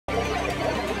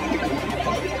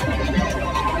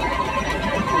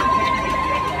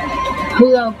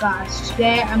Hello guys,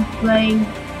 today I'm playing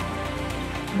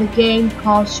the game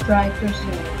called Strikers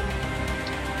Zone.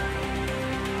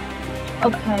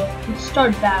 Okay, let's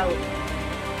start battle.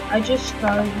 I just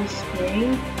started this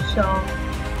game, so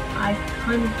I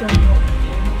kind of don't know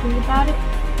anything about it.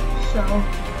 So,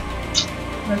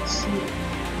 let's see.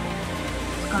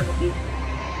 It's gonna be,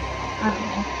 I don't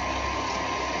know.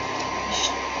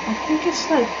 I think it's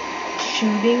like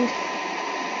shooting.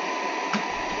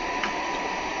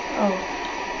 Oh.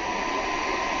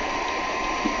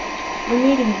 I'm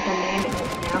eating a banana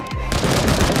right now.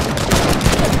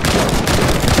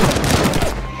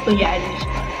 But yeah, it is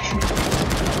shooting.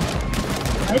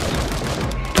 What?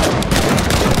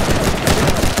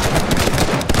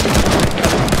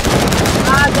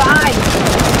 Ah, guys!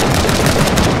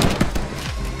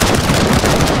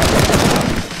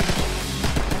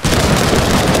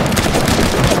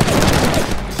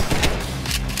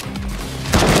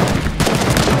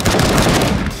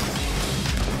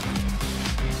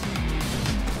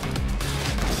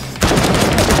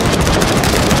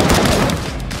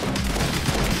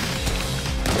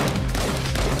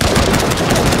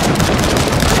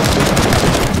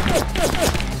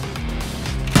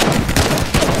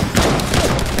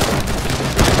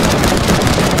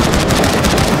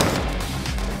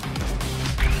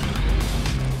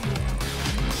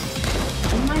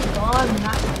 I'm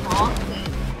not talking.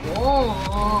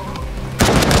 Oh.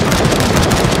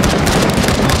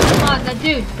 Come on, that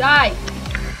dude, guys.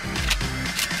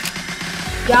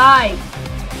 Guys.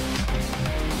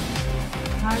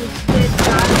 How does this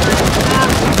guy like that?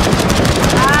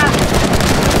 Ah.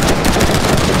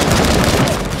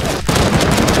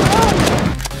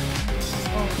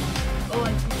 Oh, I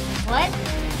see. What?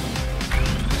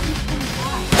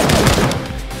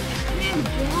 Damn,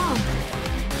 jump.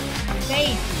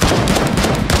 Face.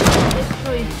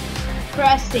 Literally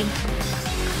pressing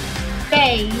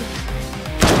space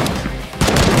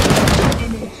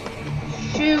and it's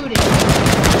shooting.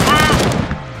 Ah!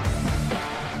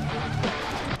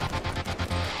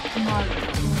 Come on.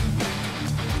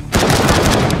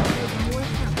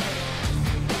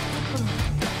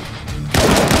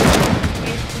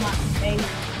 Come on,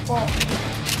 baseball.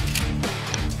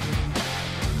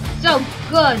 So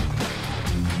good.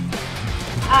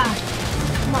 Ah,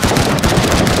 come on.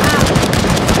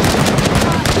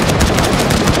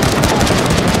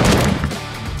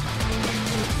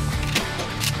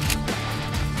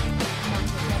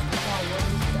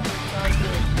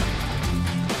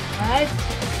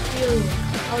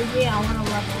 Oh yeah, I want to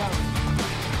level up.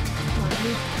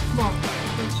 Come on,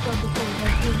 let's start before we go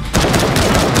through.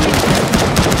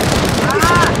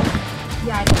 Ah!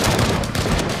 Yeah, I know.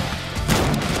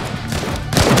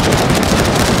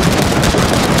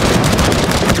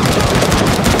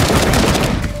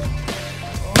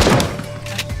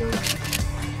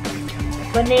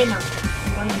 Banana.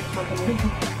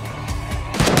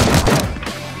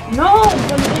 No,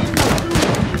 banana too.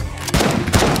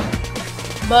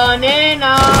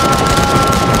 Banana.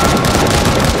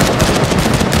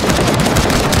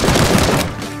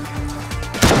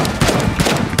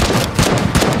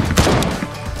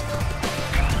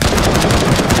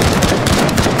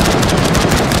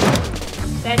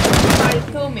 Then try to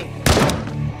kill me.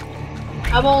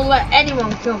 I won't let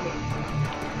anyone kill me.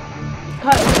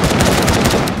 Because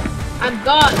I'm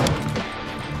God.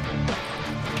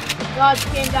 Gods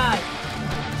can't die.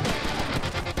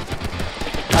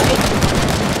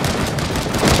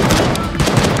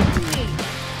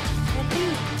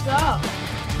 Stop.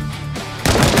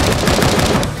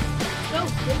 So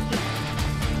tricky.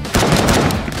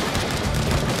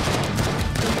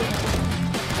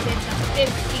 It's a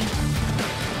 50.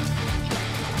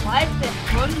 Why is it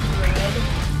 100?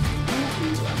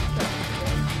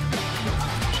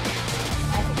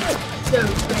 So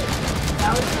great.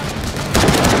 That was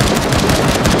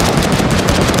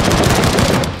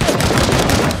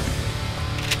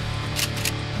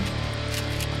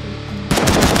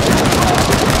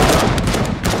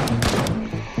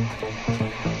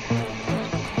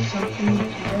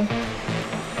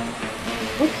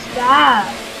what's that?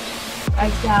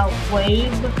 Like that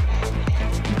wave?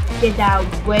 Did that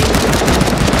wave?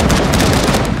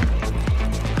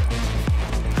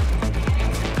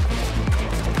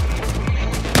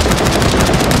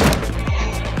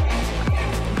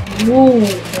 Ooh,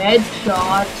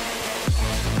 headshot.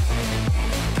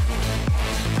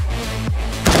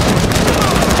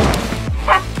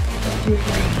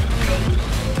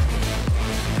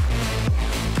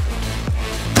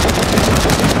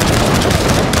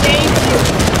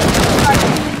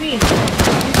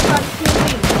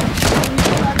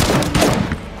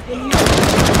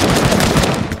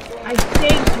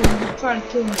 trying to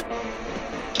kill me.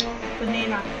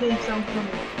 Banana, please don't kill me.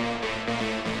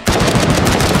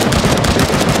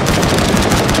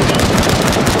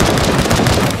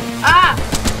 Ah!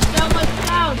 So much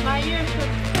sound. My ears are...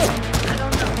 I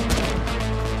don't know.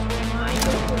 My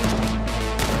ears are...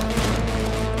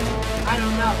 I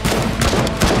don't know.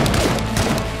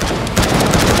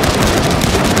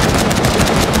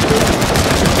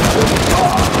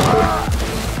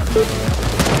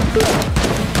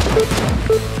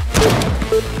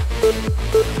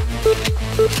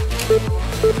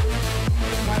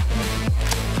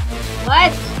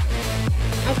 What?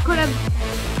 I could have...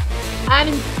 I'm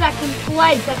in second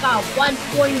place. I got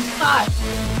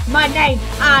 145. My name,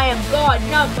 I am God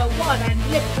 #1. And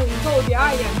literally told you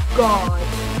I am God.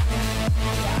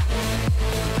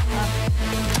 Yeah.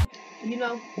 You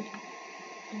know,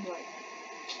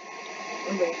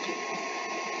 I'm raging.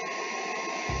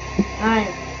 I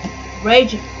am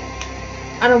raging.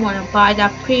 I don't want to buy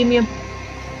that premium.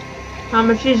 How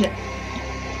much is it?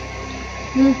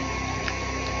 I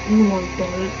don't want to buy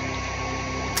it.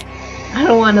 I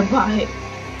don't want to buy it.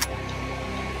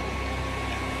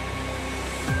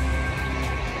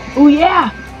 Oh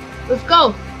yeah! Let's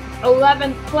go!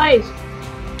 11th place.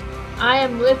 I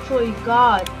am literally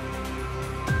God.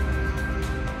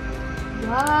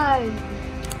 Guys,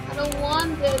 I don't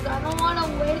want this. I don't want to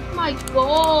waste my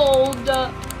gold.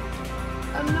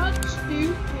 I'm not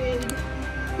stupid.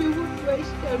 Who would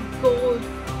waste their gold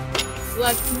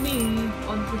like me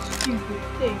on this stupid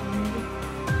thing?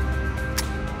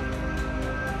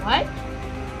 What?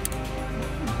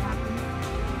 What happened?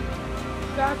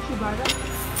 Got you, brother.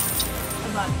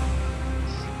 Come on.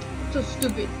 So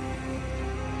stupid.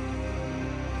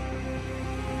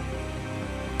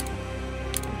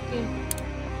 Okay.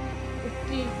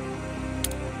 Okay.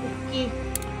 Okay.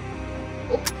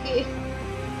 Okay.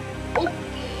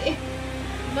 Okay.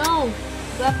 No.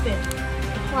 Weapon.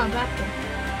 That's my weapon.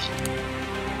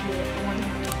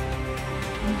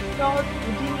 Installed.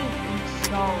 We didn't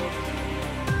install.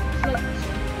 It's like the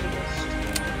stupidest.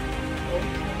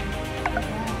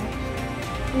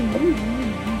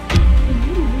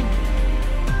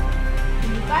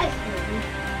 You guys heard me.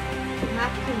 I'm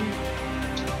actually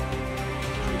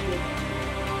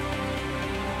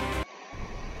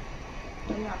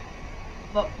yeah.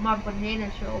 But my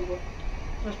bananas are over.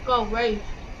 Let's go, Rage.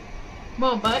 Come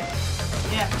on, bud.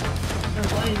 Yeah.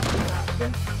 There's ways to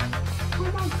happen. Oh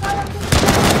my god,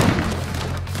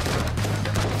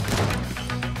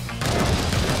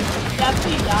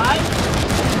 Jeffy died?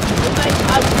 Oh my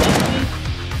god, Jeffy.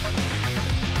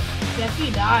 Jeffy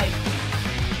died.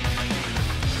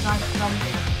 Not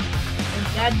something. And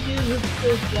that dude who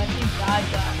killed Jeffy died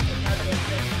by another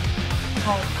thing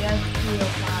called Death 305.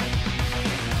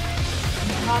 I'm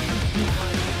talking too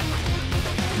much.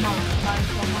 Come on, find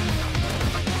someone.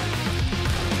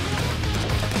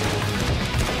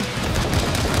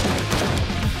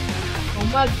 Oh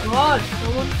my god,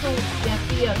 someone killed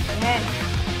Jeffy again.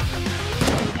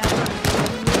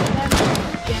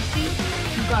 Jeffy,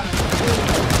 you got a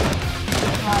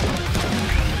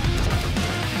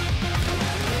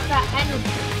that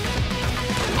energy.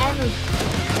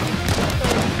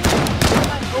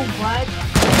 Oh what?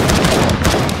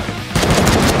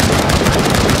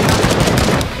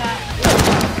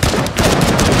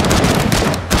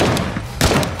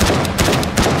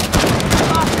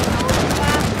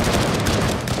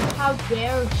 How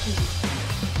dare she?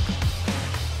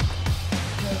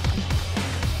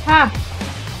 Ha!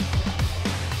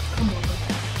 Come on,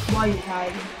 why are you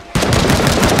hiding?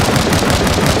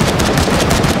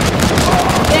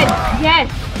 Yes!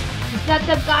 Is that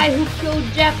the guy who killed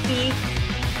Jeffy?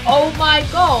 Oh my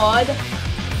god!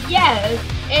 Yes,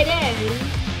 it is!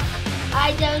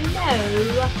 I don't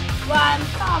know why I'm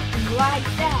talking like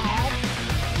that.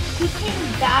 He came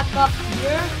back up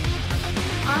here.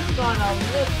 I'm gonna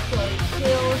literally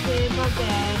kill him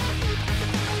again.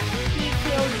 He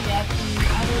killed Jeffy. I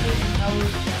don't even know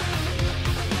Jeffy.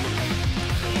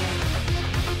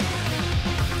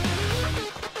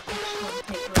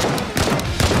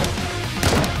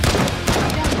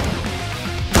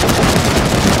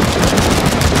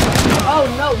 Oh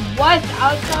no, what? I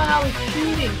thought I was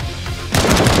shooting.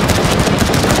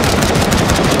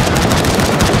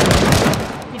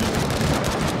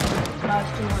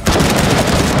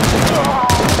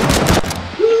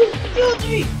 Killed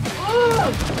me!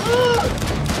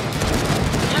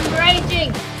 I'm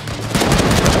raging!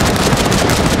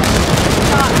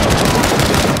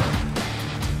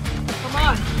 Come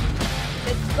on,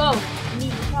 let's go. I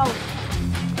need help.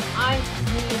 I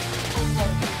need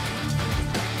help.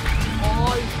 I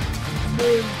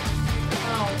need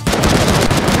help.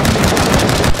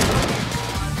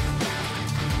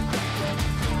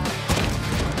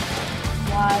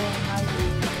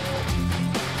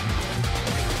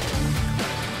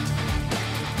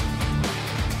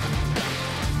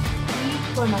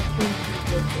 gonna think you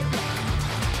did this.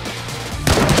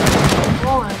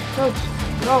 Oh, I'm so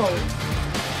slow.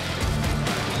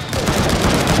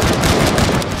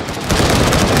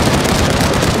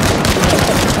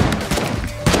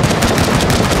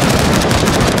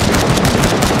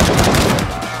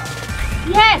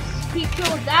 Yes! He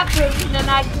killed that person and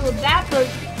I killed that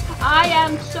person. I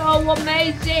am so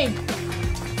amazing!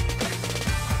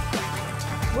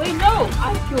 Wait, no!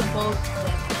 I killed both of them.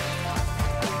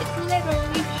 It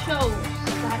literally shows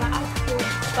that I killed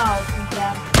both of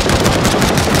them.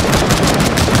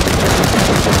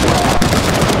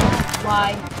 Why?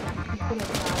 He could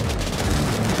have died.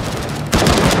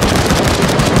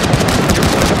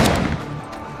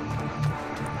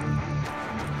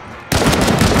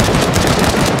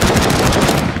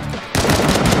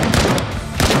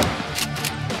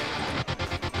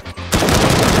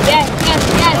 Yes, yes,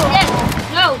 yes, yes!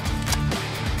 No!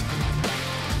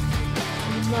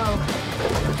 No.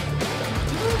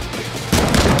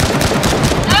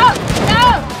 No! No!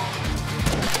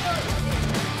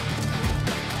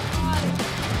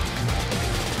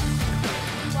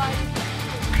 Why?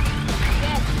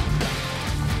 Yes.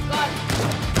 God.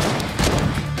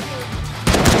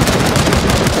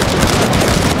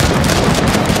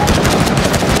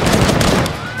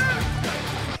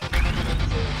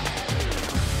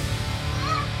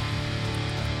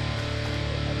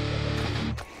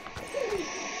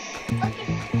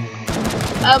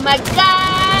 Oh my God!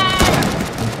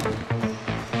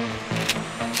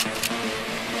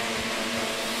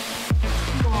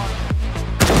 Come on.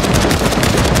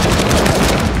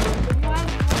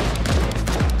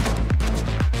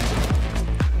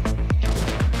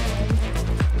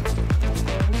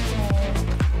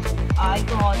 I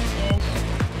got this.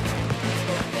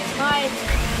 Okay, mine.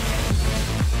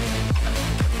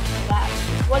 That.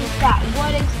 What is that?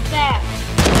 What is that?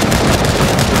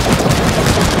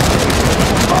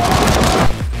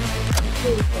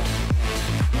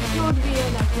 Killed me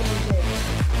and I killed it.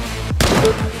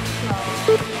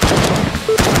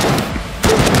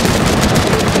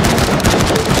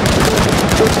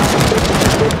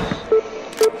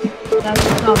 That's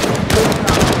tough.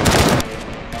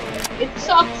 It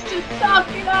sucks to suck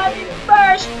it out in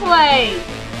first place.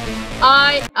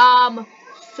 I am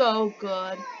so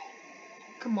good.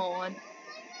 Come on.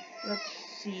 Let's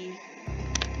see.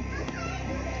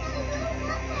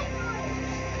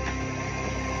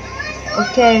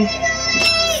 Okay.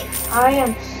 I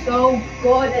am so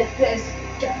good at this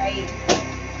game.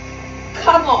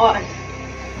 Come on.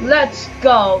 Let's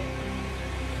go.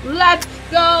 Let's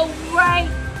go right.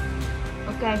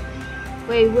 Okay.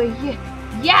 Wait.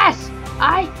 Yes!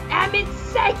 I am in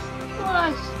 6th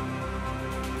place.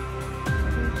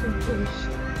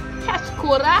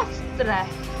 Cascorastre.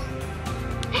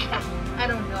 I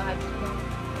don't know how to spell.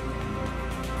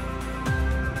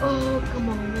 Oh, come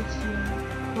on. Let's see.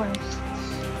 Quests.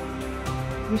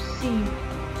 Receive.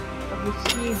 I've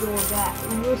received all that.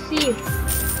 Receive.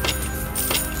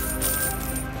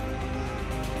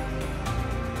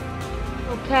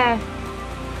 Okay.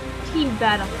 Team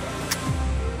battle.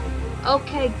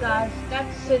 Okay guys,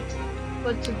 that's it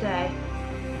for today.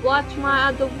 Watch my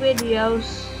other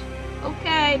videos.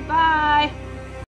 Okay, bye.